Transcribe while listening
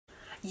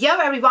Yo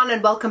everyone,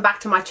 and welcome back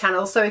to my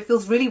channel. So it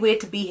feels really weird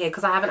to be here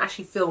because I haven't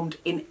actually filmed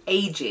in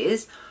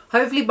ages.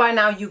 Hopefully by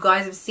now you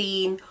guys have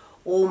seen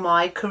all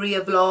my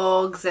Korea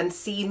vlogs and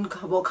seen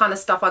what kind of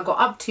stuff I got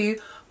up to,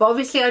 but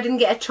obviously I didn't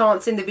get a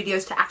chance in the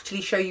videos to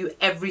actually show you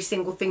every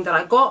single thing that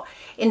I got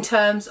in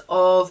terms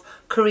of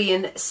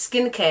Korean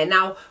skincare.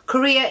 Now,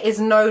 Korea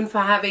is known for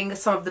having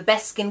some of the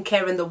best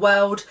skincare in the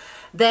world.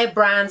 Their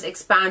brands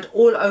expand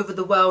all over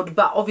the world,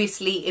 but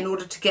obviously in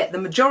order to get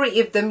the majority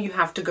of them you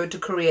have to go to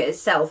Korea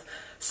itself.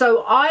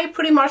 So I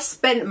pretty much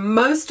spent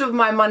most of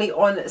my money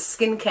on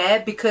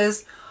skincare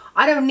because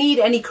I don't need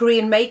any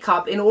Korean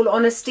makeup. In all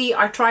honesty,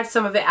 I tried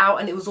some of it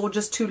out and it was all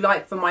just too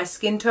light for my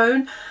skin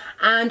tone.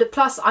 And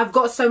plus I've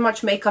got so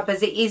much makeup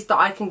as it is that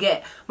I can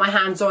get my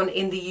hands on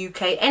in the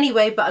UK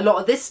anyway, but a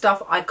lot of this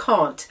stuff I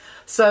can't.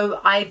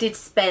 So I did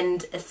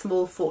spend a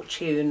small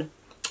fortune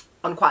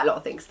on quite a lot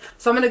of things.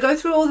 So I'm going to go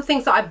through all the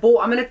things that I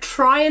bought. I'm going to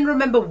try and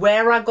remember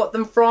where I got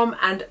them from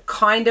and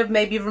kind of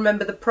maybe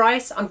remember the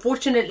price.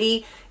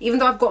 Unfortunately, even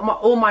though I've got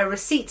all my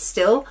receipts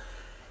still,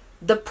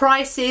 the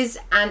prices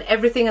and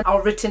everything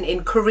are written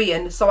in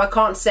Korean, so I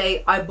can't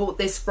say I bought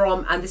this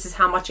from and this is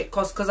how much it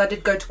cost because I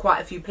did go to quite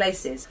a few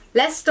places.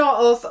 Let's start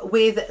off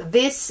with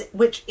this,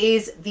 which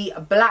is the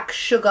Black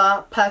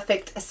Sugar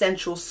Perfect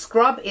Essential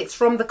Scrub. It's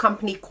from the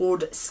company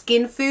called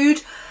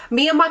Skinfood.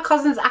 Me and my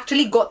cousins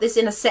actually got this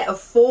in a set of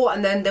 4,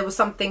 and then there was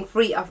something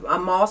free, a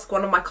mask.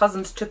 One of my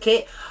cousins took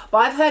it. But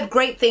I've heard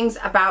great things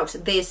about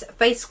this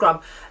face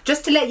scrub.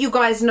 Just to let you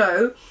guys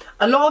know,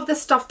 a lot of the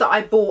stuff that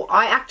I bought,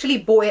 I actually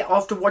bought it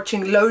after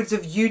watching loads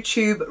of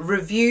YouTube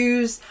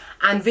reviews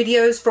and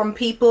videos from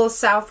people,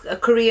 South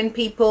Korean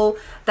people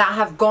that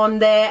have gone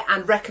there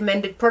and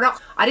recommended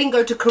products. I didn't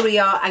go to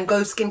Korea and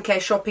go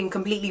skincare shopping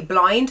completely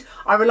blind.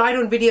 I relied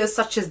on videos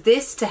such as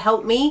this to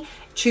help me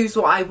choose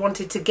what I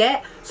wanted to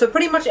get. So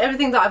pretty much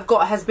everything that I've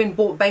got has been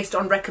bought based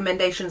on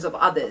recommendations of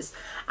others.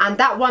 And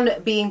that one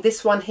being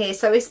this one here.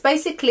 So it's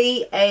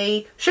basically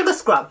a sugar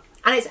scrub.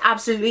 And it's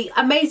absolutely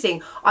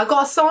amazing. I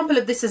got a sample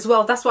of this as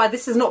well. That's why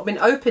this has not been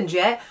opened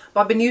yet.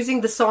 But I've been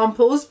using the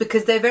samples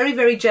because they're very,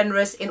 very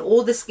generous in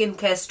all the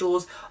skincare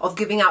stores of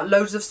giving out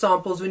loads of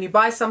samples when you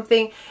buy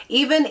something.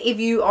 Even if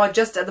you are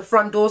just at the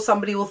front door,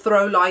 somebody will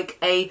throw like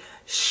a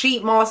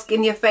sheet mask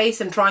in your face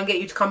and try and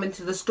get you to come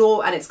into the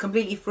store, and it's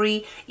completely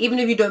free. Even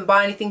if you don't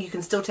buy anything, you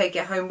can still take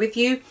it home with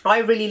you. I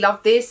really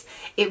love this.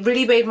 It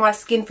really made my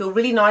skin feel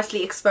really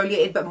nicely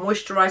exfoliated but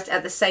moisturized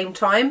at the same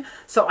time.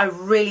 So I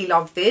really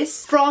love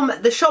this. From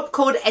the shop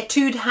called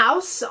Etude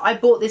House, I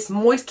bought this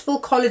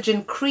Moistful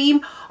Collagen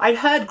Cream. I'd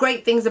heard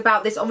great things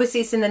about this. Obviously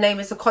it's in the name,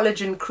 it's a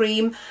collagen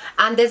cream,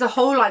 and there's a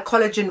whole like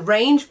collagen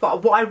range,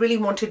 but what I really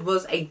wanted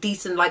was a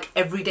decent like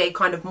everyday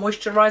kind of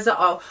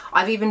moisturizer.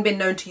 I've even been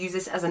known to use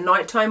this as a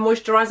nighttime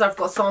moisturizer. I've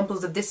got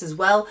samples of this as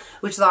well,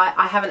 which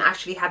I haven't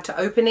actually had to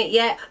open it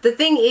yet. The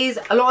thing is,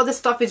 a lot of the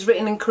stuff is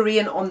written in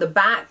Korean on the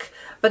back,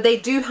 but they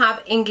do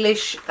have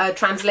English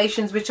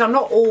translations, which are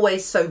not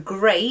always so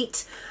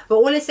great. But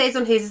all it says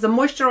on here is a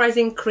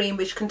moisturizing cream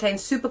which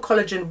contains super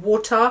collagen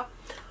water,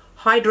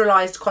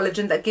 hydrolyzed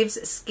collagen that gives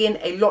skin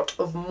a lot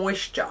of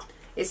moisture.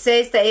 It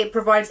says that it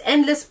provides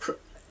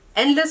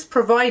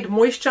provide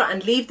moisture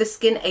and leave the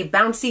skin a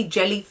bouncy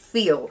jelly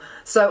feel.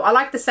 So I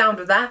like the sound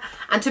of that,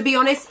 and to be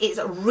honest, it's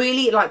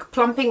really like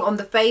plumping on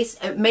the face.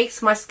 It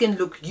makes my skin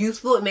look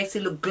youthful, it makes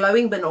it look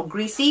glowing but not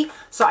greasy,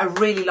 so I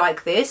really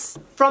like this.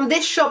 From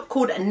this shop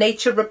called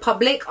Nature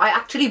Republic, I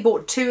actually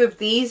bought 2 of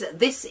these.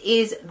 This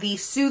is the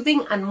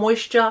Soothing and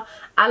Moisture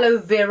Aloe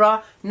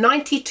Vera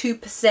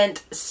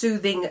 92%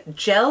 Soothing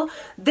Gel.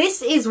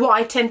 This is what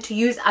I tend to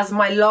use as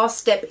my last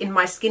step in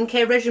my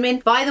skincare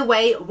regimen. By the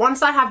way,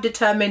 once I have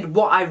determined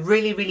what I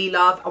really, really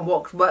love and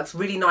what works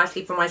really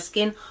nicely for my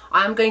skin,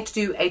 I am going to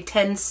do a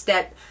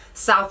 10-step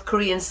South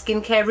Korean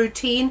skincare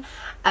routine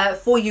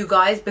for you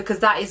guys, because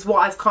that is what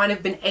I've kind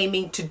of been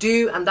aiming to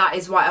do, and that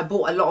is why I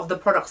bought a lot of the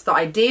products that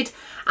I did.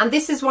 And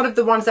this is one of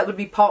the ones that would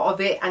be part of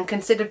it and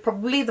considered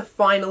probably the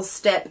final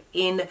step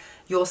in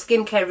your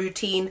skincare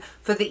routine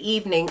for the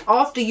evening.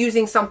 After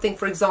using something,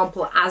 for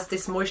example, as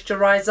this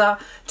moisturizer,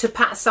 to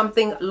pat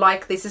something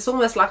like this, it's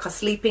almost like a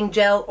sleeping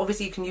gel.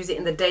 Obviously you can use it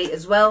in the day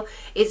as well.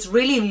 It's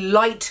really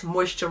light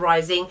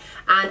moisturizing,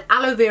 and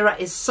aloe vera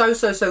is so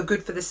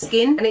good for the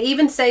skin. And it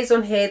even says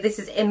on here, this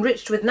is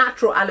enriched with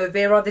natural aloe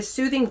vera. This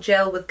soothing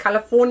gel with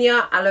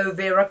California aloe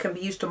vera can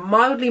be used to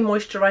mildly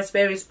moisturize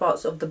various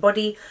parts of the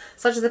body,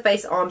 such as the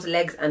face, arms,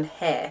 legs and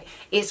hair.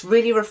 It's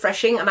really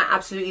refreshing and I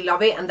absolutely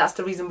love it, and that's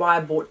the reason why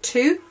I bought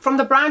 2. From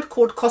the brand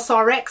called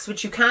CosRX,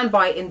 which you can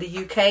buy in the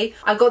UK,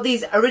 I got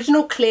these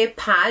original clear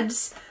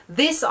pads.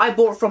 This I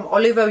bought from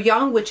Olive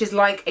Young, which is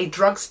like a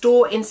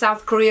drugstore in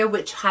South Korea,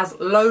 which has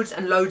loads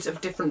and loads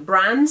of different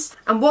brands.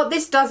 And what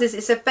this does is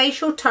it's a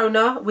facial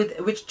toner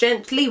which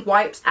gently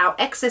wipes out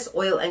excess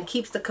oil and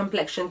keeps the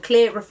complexion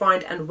clear,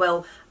 refined and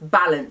well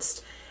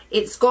balanced.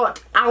 It's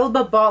got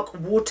alba bark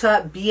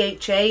water,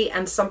 BHA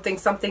and something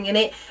in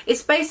it.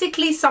 It's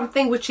basically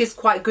something which is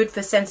quite good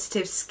for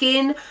sensitive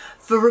skin,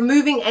 for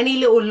removing any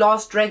little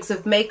last dregs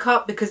of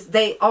makeup, because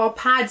they are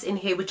pads in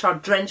here which are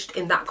drenched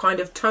in that kind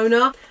of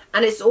toner.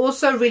 and it's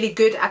also really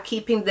good at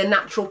keeping the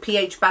natural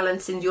pH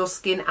balance in your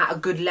skin at a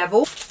good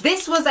level.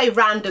 This was a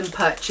random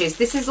purchase.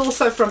 This is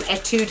also from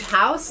Etude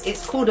House.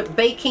 It's called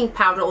baking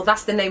powder, or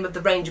that's the name of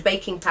the range,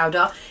 baking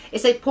powder.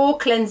 It's a pore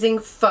cleansing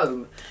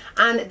foam,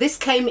 and this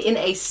came in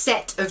a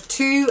set of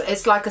 2.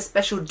 It's like a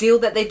special deal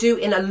that they do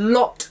in a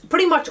lot,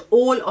 pretty much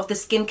all of the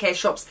skincare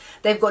shops.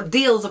 They've got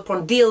deals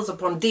upon deals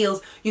upon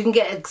deals. You can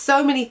get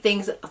so many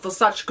things for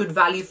such good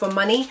value for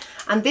money,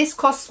 and this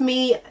cost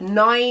me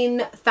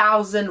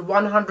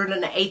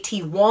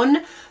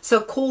 9,181.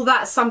 So call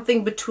that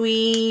something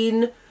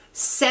between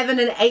 £7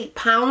 and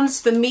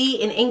 £8 for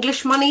me in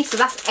English money. So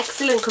that's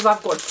excellent, because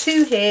I've got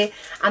 2 here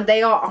and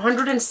they are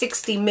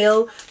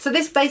 160ml. So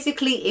this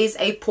basically is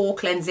a pore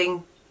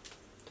cleansing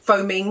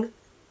foaming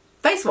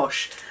face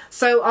wash.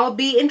 So I'll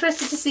be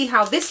interested to see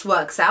how this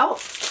works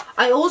out.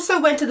 I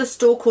also went to the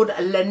store called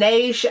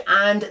Laneige,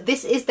 and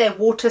this is their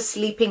water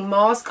sleeping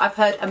mask. I've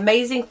heard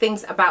amazing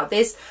things about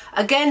this.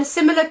 Again,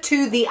 similar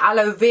to the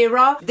Aloe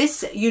Vera,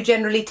 this you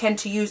generally tend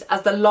to use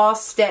as the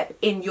last step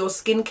in your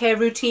skincare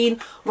routine.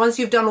 Once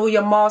you've done all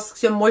your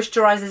masks, your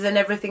moisturizers and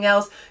everything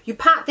else, you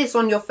pat this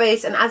on your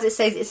face, and as it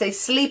says, it's a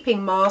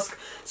sleeping mask.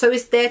 So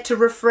it's there to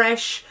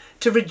refresh,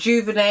 to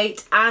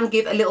rejuvenate, and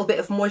give a little bit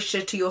of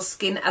moisture to your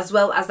skin, as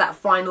well as that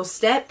final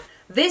step.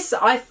 This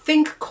I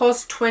think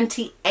cost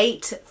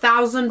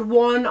 28,000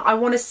 won, I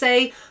want to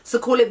say, so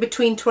call it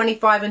between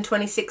 25 and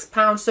 26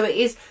 pounds. So it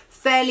is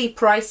fairly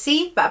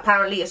pricey, but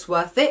apparently it's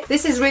worth it.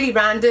 This is really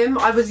random.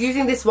 I was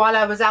using this while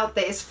I was out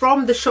there. It's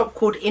from the shop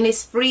called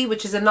Innisfree,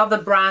 which is another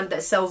brand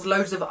that sells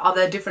loads of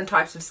other different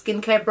types of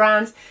skincare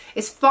brands.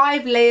 It's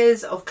 5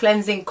 layers of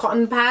cleansing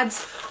cotton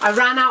pads. I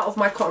ran out of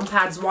my cotton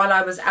pads while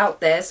I was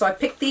out there, so I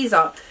picked these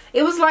up.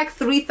 It was like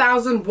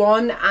 3,000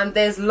 won, and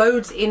there's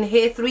loads in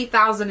here.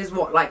 3,000 is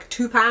what, like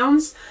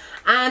 £2?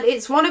 And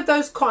it's one of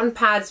those cotton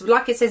pads,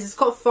 like it says, it's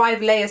got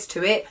 5 layers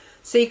to it,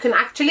 so you can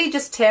actually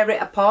just tear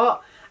it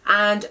apart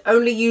and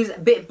only use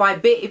bit by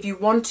bit if you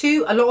want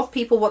to. A lot of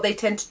people, what they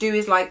tend to do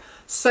is like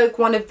soak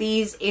one of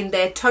these in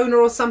their toner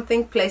or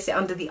something, place it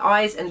under the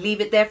eyes and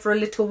leave it there for a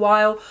little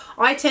while.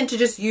 I tend to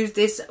just use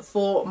this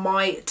for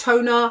my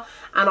toner,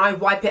 and I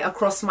wipe it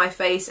across my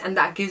face, and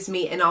that gives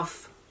me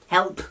enough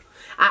help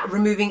at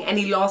removing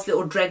any last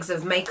little dregs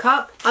of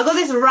makeup. I got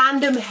this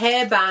random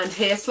hairband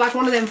here. It's like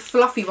one of them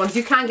fluffy ones.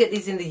 You can get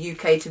these in the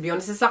UK, to be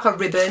honest. It's like a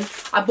ribbon.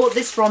 I bought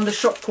this from the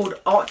shop called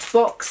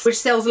Artbox, which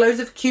sells loads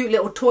of cute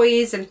little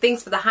toys and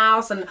things for the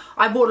house, and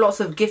I bought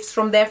lots of gifts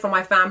from there from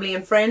my family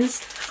and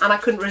friends, and I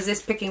couldn't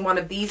resist picking one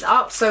of these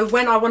up. So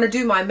when I want to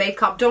do my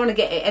makeup, don't want to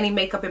get any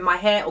makeup in my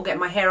hair or get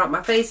my hair out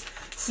my face,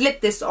 slip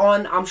this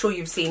on. I'm sure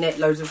you've seen it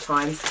loads of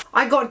times.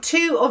 I got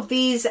 2 of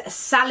these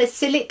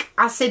salicylic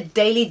acid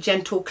daily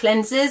gentle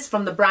cleansers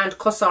from the brand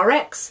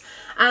CosRX,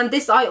 and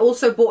this I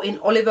also bought in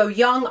Olive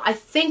Young. I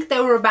think they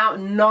were about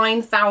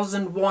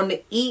 9,000 won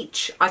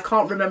each. I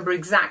can't remember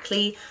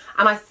exactly,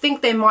 and I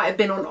think they might have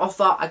been on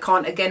offer. I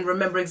can't again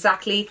remember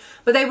exactly,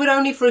 but they would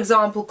only, for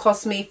example,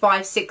 cost me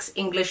 5-6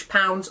 English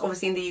pounds.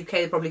 Obviously in the UK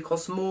they probably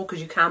cost more,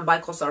 because you can buy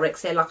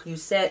CosRX here, like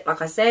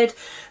I said.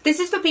 This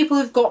is for people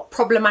who've got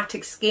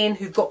problematic skin,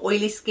 who've got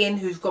oily skin,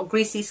 who've got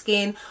greasy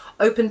skin,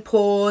 open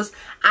pores,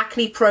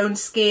 acne prone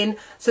skin.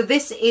 So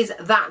this is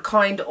that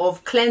kind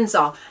of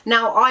cleanser.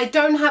 Now I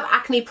don't have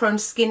acne prone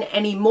skin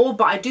anymore,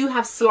 but I do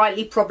have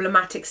slightly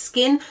problematic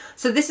skin,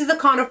 so this is the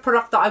kind of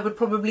product that I would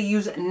probably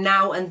use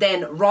now and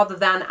then, rather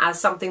than as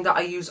something that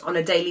I use on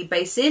a daily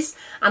basis.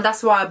 And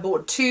that's why I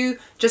bought 2,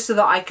 just so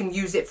that I can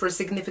use it for a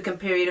significant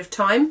period of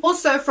time.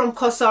 Also from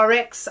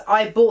CosRX,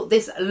 I bought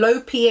this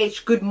low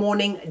pH Good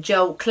Morning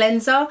Gel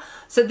Cleanser.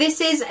 So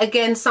this is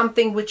again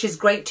something which is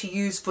great to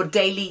use for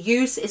daily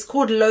use. It's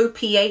called low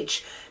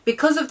pH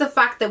because of the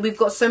fact that we've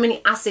got so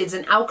many acids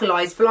and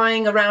alkalis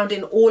flying around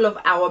in all of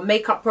our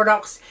makeup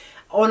products,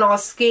 on our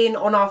skin,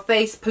 on our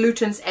face,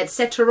 pollutants,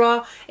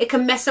 etc. It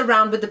can mess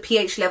around with the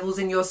pH levels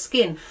in your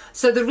skin.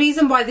 So the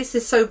reason why this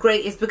is so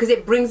great is because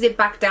it brings it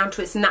back down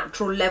to its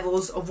natural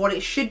levels of what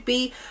it should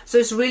be. So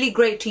it's really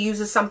great to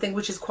use as something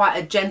which is quite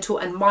a gentle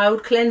and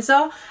mild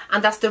cleanser,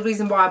 and that's the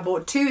reason why I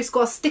bought 2. It's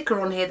got a sticker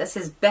on here that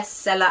says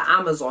bestseller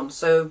Amazon,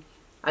 so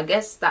I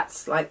guess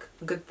that's like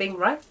a good thing,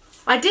 right?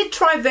 I did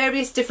try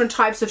various different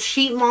types of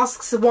sheet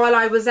masks while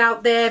I was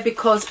out there,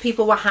 because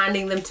people were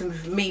handing them to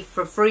me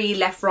for free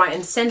left, right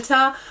and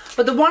centre.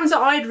 But the ones that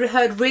I'd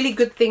heard really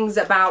good things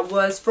about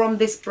was from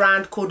this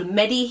brand called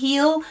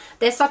MediHeal.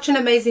 They're such an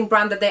amazing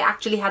brand that they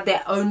actually had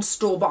their own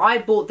store, but I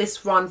bought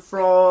this one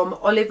from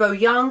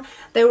Olive Young.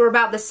 They were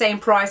about the same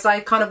price. I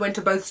kind of went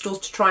to both stores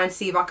to try and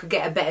see if I could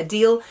get a better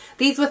deal.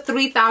 These were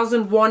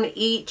 3,000 won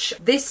each.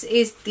 This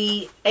is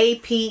the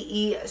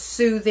APE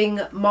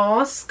Soothing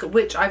Mask,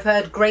 which I've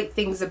heard great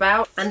things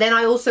about. And then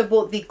I also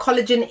bought the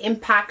Collagen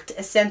Impact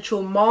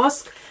Essential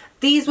Mask.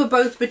 These were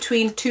both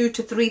between 2,000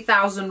 to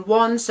 3,000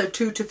 won, so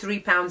 £2 to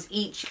 £3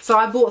 each. So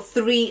I bought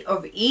 3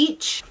 of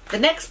each. The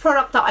next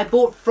product that I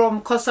bought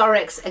from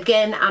CosRX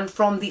again and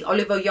from the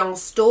Olive Young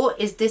store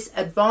is this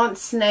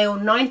Advanced Snail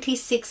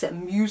 96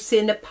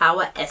 Mucin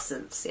Power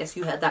Essence. Yes,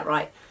 you heard that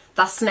right.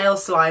 That's snail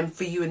slime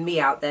for you and me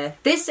out there.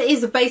 This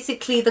is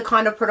basically the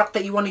kind of product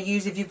that you want to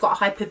use if you've got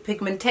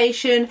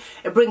hyperpigmentation.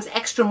 It brings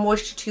extra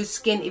moisture to your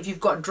skin if you've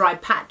got dry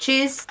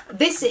patches.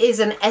 This is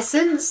an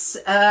essence,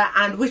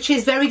 and which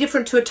is very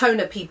different to a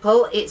toner,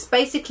 people. It's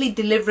basically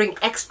delivering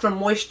extra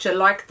moisture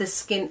like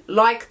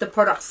the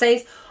product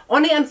says.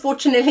 On it,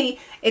 unfortunately,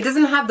 it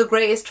doesn't have the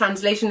greatest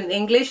translation in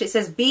English. It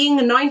says,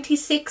 being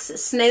 96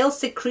 snail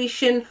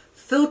secretion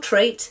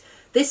filtrate,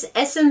 this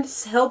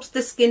essence helps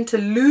the skin to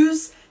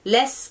lose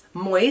less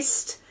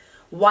moist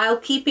while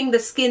keeping the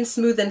skin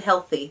smooth and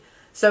healthy.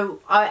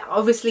 So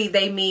obviously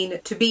they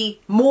mean to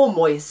be more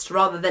moist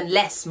rather than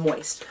less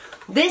moist.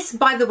 This,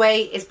 by the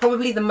way, is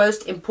probably the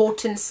most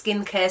important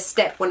skincare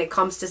step when it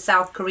comes to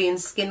South Korean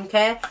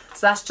skincare.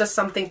 So that's just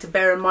something to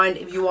bear in mind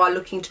if you are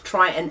looking to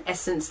try an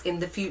essence in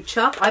the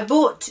future. I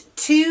bought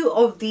 2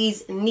 of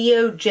these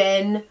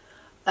Neogen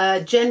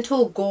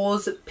Gentle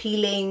Gauze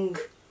Peeling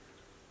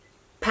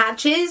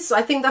patches.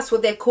 I think that's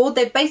what they're called.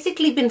 They've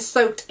basically been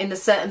soaked in a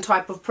certain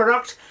type of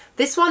product.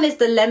 This one is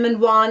the lemon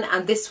one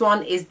and this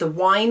one is the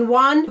wine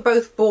one.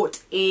 Both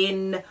bought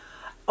in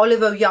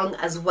Olive Young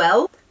as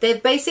well.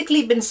 They've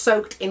basically been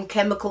soaked in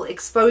chemical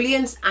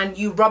exfoliants and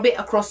you rub it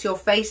across your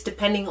face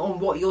depending on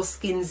what your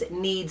skin's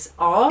needs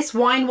are. This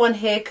wine one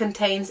here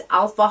contains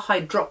alpha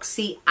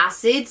hydroxy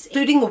acids,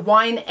 including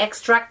wine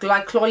extract,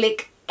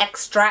 glycolic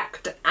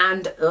extract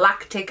and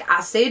lactic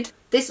acid.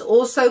 This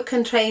also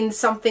contains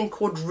something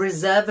called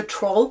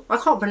resveratrol. I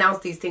can't pronounce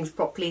these things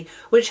properly,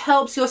 which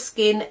helps your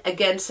skin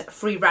against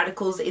free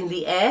radicals in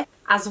the air,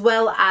 as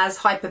well as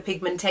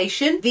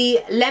hyperpigmentation. The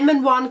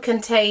lemon one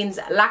contains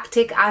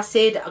lactic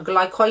acid,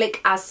 glycolic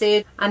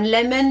acid, and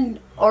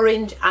lemon,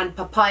 orange, and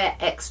papaya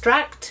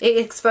extract.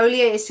 It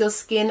exfoliates your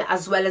skin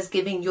as well as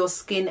giving your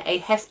skin a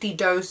hefty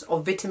dose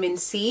of vitamin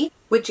C,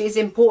 which is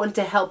important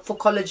to help for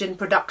collagen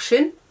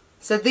production.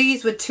 So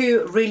these were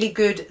 2 really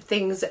good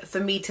things for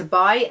me to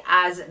buy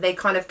as they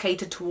kind of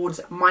cater towards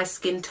my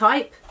skin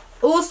type.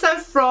 Also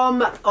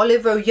from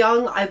Olive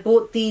Young, I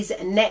bought these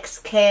Next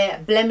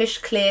Care Blemish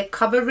Clear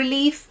Cover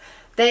Relief.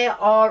 They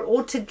are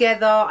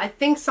altogether, I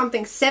think,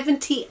 something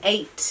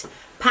 78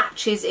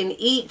 patches in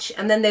each,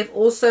 and then they've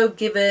also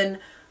given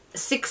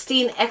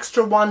 16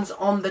 extra ones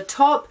on the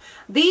top.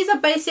 These are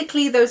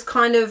basically those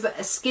kind of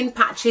skin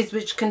patches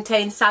which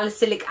contain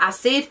salicylic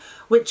acid,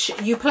 which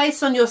you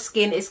place on your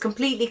skin. It's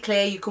completely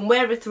clear. You can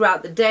wear it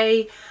throughout the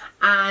day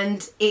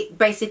and it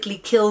basically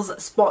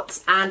kills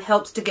spots and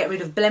helps to get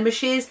rid of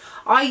blemishes.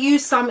 I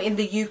use some in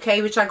the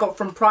UK which I got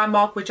from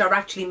Primark, which are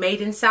actually made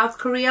in South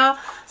Korea.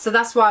 So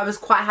that's why I was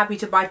quite happy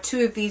to buy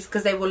 2 of these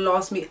because they will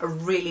last me a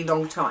really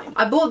long time.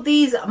 I bought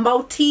these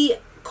multi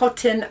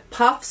cotton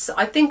puffs.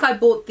 I think I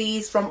bought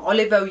these from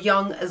Olive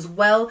Young as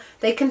well.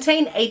 They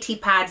contain 80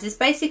 pads. It's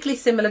basically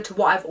similar to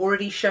what I've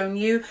already shown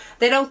you.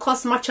 They don't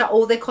cost much at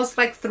all. They cost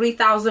like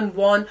 3,000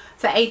 won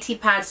for 80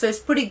 pads, so it's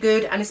pretty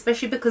good, and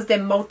especially because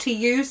they're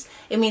multi-use,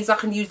 it means I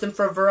can use them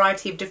for a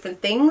variety of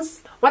different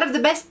things. One of the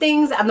best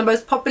things and the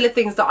most popular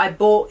things that I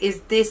bought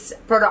is this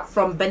product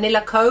from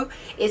Vanilla Co.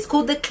 It's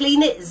called the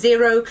Clean It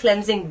Zero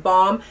Cleansing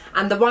Balm,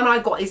 and the one I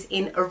got is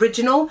in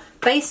Original.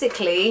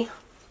 Basically,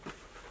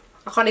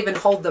 I can't even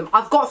hold them.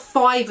 I've got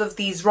 5 of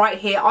these right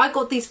here. I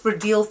got these for a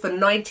deal for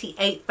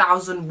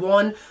 98,000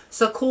 won.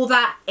 So call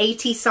that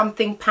 80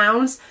 something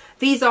pounds.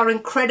 These are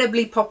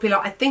incredibly popular.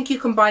 I think you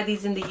can buy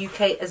these in the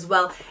UK as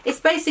well. It's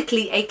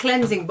basically a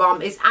cleansing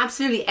balm. It's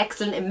absolutely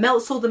excellent. It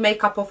melts all the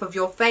makeup off of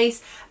your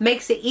face,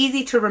 makes it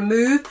easy to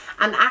remove,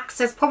 and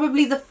acts as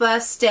probably the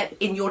first step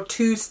in your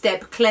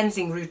 2-step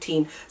cleansing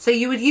routine. So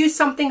you would use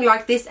something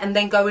like this and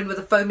then go in with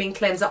a foaming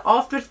cleanser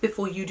afterwards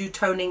before you do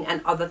toning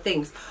and other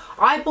things.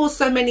 I bought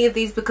so many of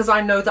these because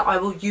I know that I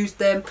will use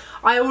them.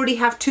 I already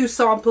have 2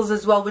 samples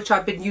as well, which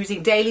I've been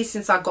using daily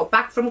since I got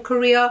back from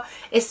Korea.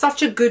 It's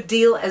such a good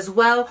deal as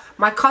well.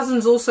 My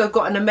cousin's also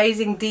got an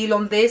amazing deal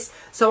on this,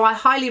 so I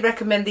highly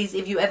recommend these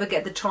if you ever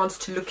get the chance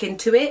to look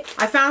into it.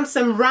 I found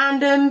some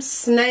random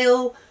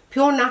snail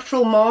pure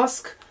natural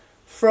mask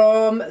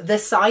from the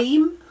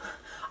Saim.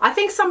 I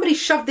think somebody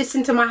shoved this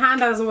into my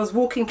hand as I was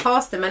walking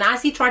past him, and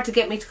as he tried to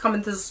get me to come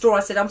into the store,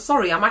 I said, I'm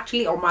sorry, I'm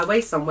actually on my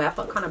way somewhere. I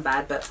felt kind of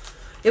bad, but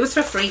it was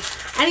for free.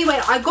 Anyway,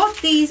 I got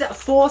these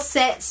 4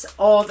 sets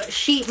of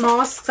sheet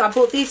masks. I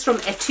bought these from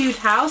Etude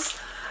House.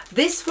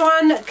 This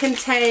one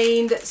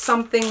contained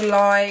something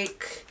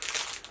like,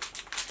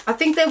 I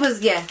think there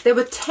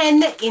were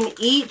 10 in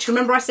each.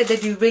 Remember I said they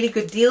do really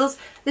good deals.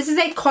 This is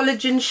a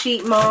collagen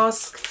sheet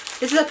mask.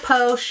 This is a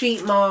pearl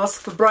sheet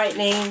mask for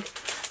brightening.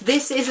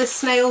 This is a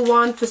snail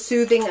one for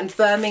soothing and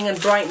firming and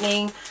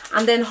brightening,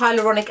 and then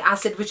hyaluronic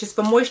acid, which is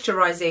for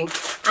moisturizing.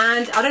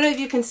 And I don't know if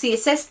you can see, it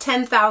says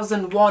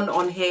 10,000 won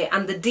on here,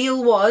 and the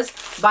deal was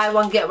buy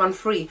one get one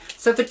free.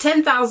 So for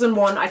 10,000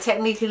 won, I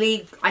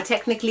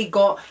technically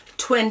got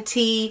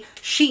 20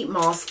 sheet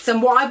masks.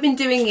 And what I've been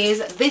doing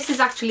is, this is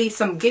actually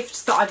some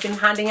gifts that I've been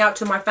handing out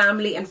to my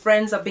family and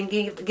friends. I've been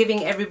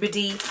giving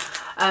everybody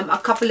a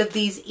couple of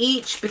these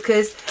each,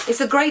 because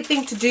it's a great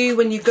thing to do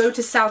when you go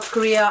to South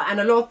Korea, and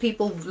a lot of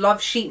people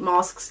love sheet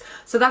masks.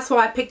 So that's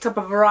why I picked up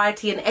a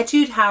variety, and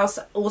Etude House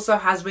also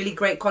has really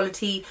great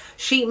quality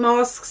sheet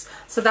masks.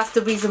 So that's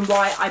the reason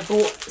why I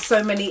bought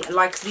so many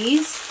like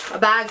these. A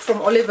bag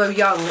from Oliver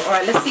Young.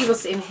 Alright, let's see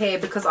what's in here,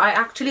 because I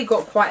actually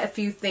got quite a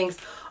few things.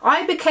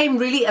 I became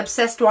really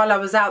obsessed while I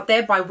was out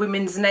there by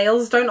women's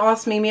nails. Don't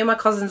ask me. Me and my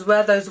cousins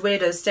were those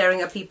weirdos staring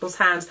at people's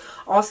hands,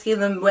 asking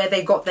them where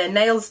they got their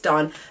nails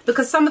done,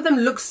 because some of them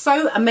look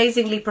so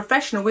amazingly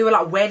professional. We were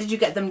like, where did you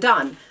get them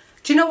done?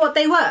 Do you know what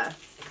they were?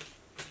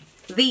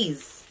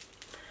 These.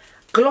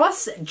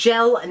 Gloss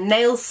gel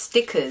nail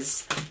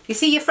stickers. You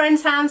see your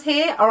friend's hands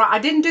here? Alright, I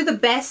didn't do the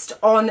best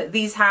on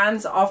these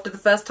hands after the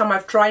first time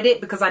I've tried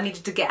it, because I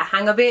needed to get a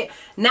hang of it.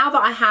 Now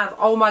that I have,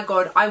 oh my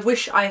god, I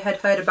wish I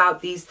had heard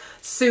about these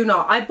sooner.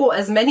 I bought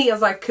as many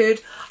as I could.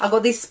 I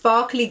got these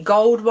sparkly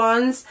gold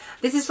ones.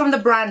 This is from the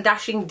brand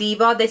Dashing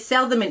Diva. They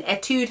sell them in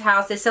Etude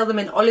House. They sell them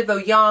in Oliver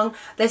Young.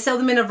 They sell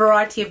them in a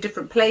variety of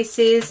different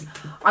places.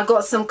 I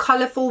got some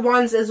colourful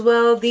ones as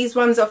well. These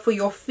ones are for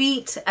your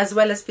feet as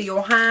well as for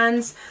your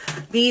hands.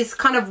 These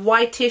kind of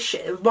whitish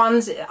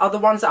ones are the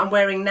ones that I'm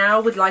wearing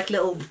now, with like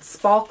little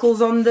sparkles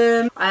on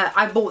them.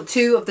 I bought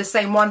two of the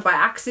same one by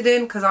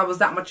accident because I was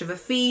that much of a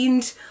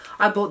fiend.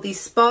 I bought these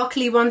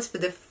sparkly ones for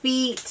the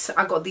feet.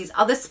 I got these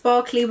other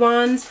sparkly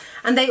ones,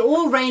 and they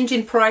all range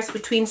in price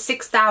between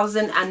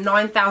 6,000 and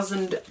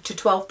 9,000 to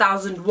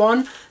 12,000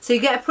 won. So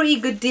you get a pretty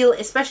good deal,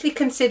 especially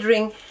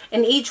considering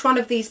in each one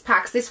of these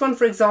packs, this one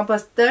for example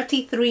has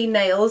 33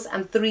 nails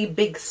and 3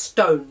 big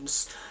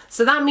stones.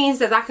 So that means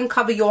that can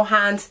cover your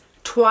hands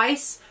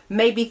twice,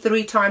 maybe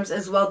 3 times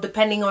as well,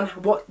 depending on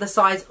what the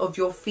size of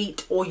your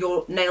feet or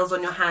your nails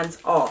on your hands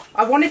are.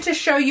 I wanted to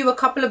show you a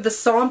couple of the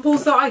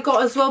samples that I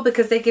got as well,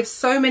 because they give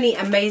so many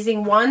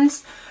amazing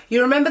ones.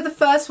 You remember the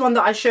first one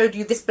that I showed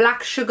you, this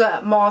black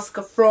sugar mask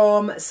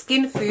from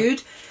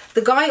Skinfood?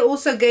 The guy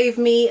also gave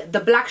me the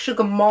black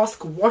sugar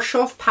mask wash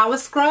off power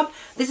scrub.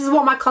 This is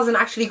what my cousin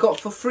actually got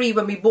for free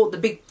when we bought the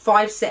big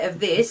 5 set of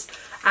this,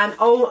 and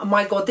oh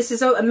my god, this is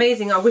so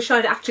amazing. I wish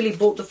I'd actually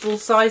bought the full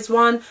size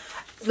one.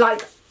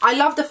 Like, I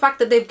love the fact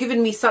that they've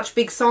given me such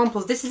big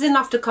samples. This is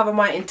enough to cover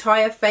my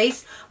entire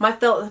face. My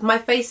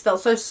face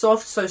felt so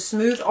soft, so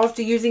smooth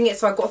after using it,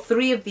 so I got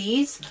 3 of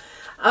these.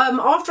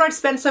 After I'd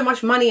spent so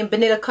much money in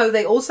Vanilla Co,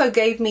 they also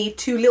gave me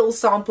 2 little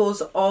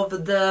samples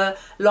of the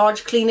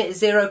large Clean It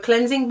Zero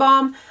cleansing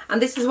balm, and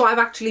this is what I've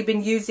actually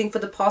been using for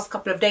the past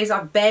couple of days.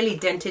 I've barely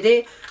dented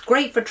it.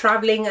 Great for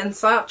traveling and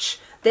such.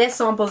 Their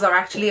samples are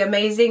actually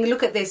amazing.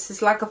 Look at this.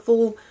 It's like a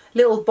full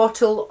little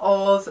bottle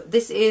of,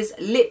 this is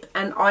lip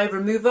and eye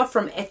remover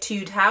from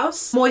Etude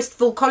House.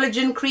 Moistful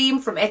collagen cream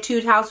from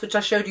Etude House, which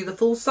I showed you the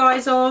full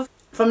size of.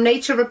 From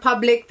Nature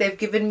Republic, they've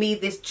given me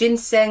this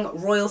ginseng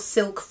royal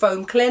silk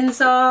foam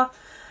cleanser.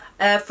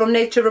 From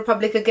Nature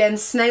Republic again,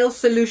 snail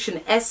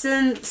solution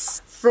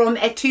essence. From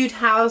Etude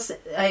House,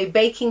 a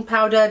baking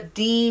powder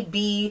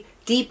DB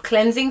deep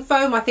cleansing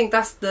foam. I think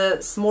that's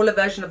the smaller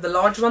version of the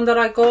large one that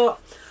I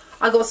got.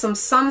 I got some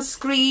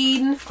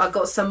sunscreen. I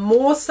got some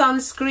more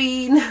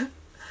sunscreen.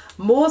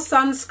 More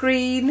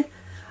sunscreen.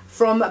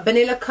 From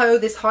Vanilla Co,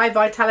 this High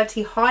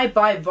Vitality High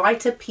by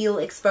Vita Peel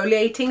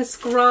exfoliating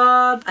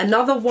scrub.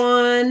 Another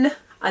one.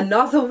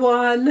 Another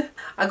one.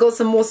 I got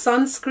some more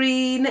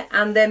sunscreen.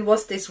 And then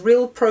what's this?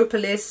 Real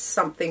Propolis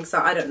something. So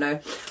I don't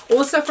know.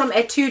 Also from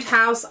Etude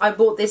House, I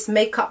bought this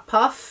makeup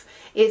puff.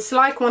 It's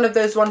like one of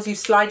those ones you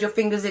slide your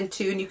fingers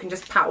into and you can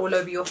just pat all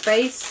over your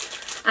face.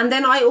 And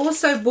then I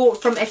also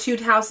bought from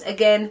Etude House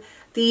again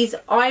these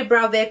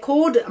eyebrow, they're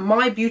called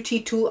My Beauty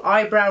Tool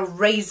Eyebrow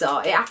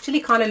Razor. It actually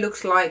kind of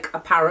looks like a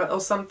parrot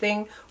or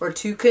something, or a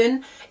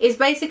toucan. It's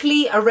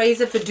basically a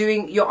razor for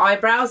doing your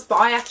eyebrows, but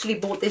I actually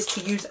bought this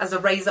to use as a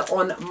razor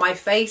on my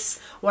face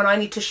when I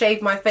need to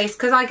shave my face,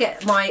 because I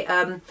get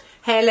my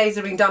hair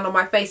lasering done on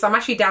my face. I'm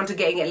actually down to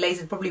getting it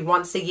lasered probably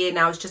once a year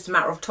now. It's just a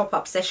matter of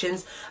top-up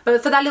sessions.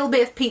 But for that little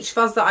bit of peach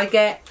fuzz that I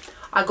get,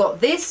 I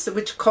got this,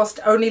 which cost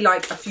only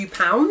like a few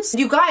pounds.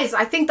 You guys,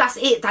 I think that's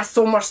it. That's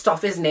so much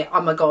stuff, isn't it?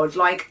 Oh my god,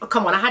 like,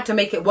 come on, I had to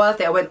make it worth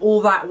it. I went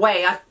all that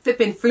way. I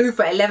flipping flew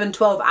for 11,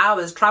 12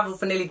 hours, traveled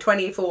for nearly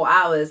 24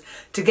 hours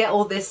to get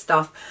all this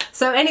stuff.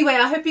 So anyway,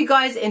 I hope you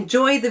guys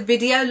enjoy the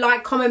video.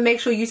 Like, comment, make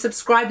sure you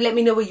subscribe. Let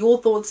me know what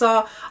your thoughts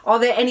are. Are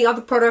there any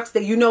other products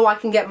that you know I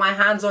can get my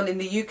hands on in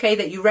the UK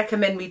that you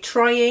recommend me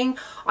trying?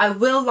 I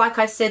will, like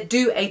I said,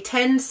 do a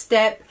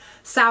 10-step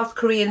South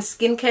Korean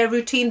skincare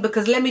routine,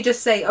 because let me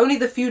just say, only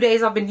the few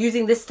days I've been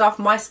using this stuff,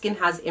 my skin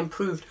has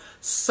improved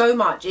so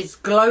much. It's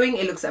glowing,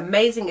 it looks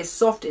amazing, it's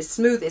soft, it's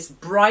smooth, it's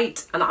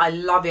bright, and I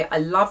love it. I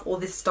love all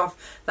this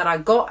stuff that I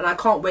got, and I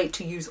can't wait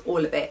to use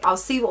all of it. I'll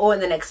see you all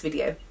in the next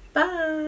video. Bye.